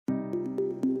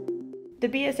The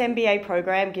BS M.B.A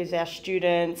program gives our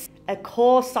students a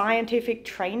core scientific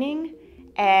training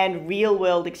and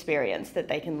real-world experience that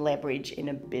they can leverage in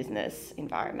a business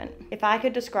environment. If I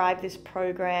could describe this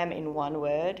program in one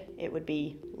word, it would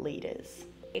be leaders.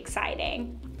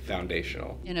 Exciting.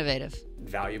 Foundational. Innovative.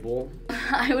 Valuable.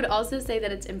 I would also say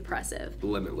that it's impressive.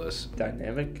 Limitless.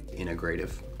 Dynamic.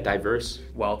 Integrative. Diverse.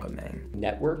 Welcoming.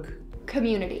 Network.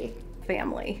 Community.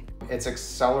 Family. It's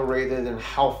accelerated in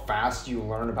how fast you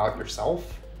learn about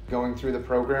yourself going through the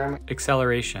program.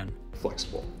 Acceleration.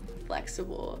 Flexible.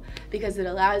 Flexible, because it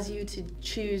allows you to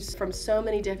choose from so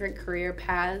many different career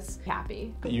paths.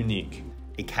 Happy. Unique.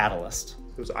 A catalyst.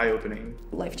 It was eye-opening.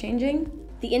 Life-changing.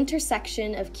 The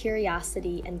intersection of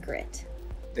curiosity and grit.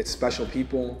 It's special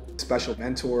people, special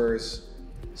mentors,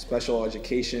 special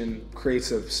education,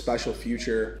 creates a special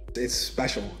future. It's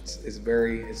special. It's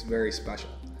very special.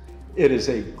 It is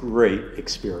a great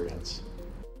experience.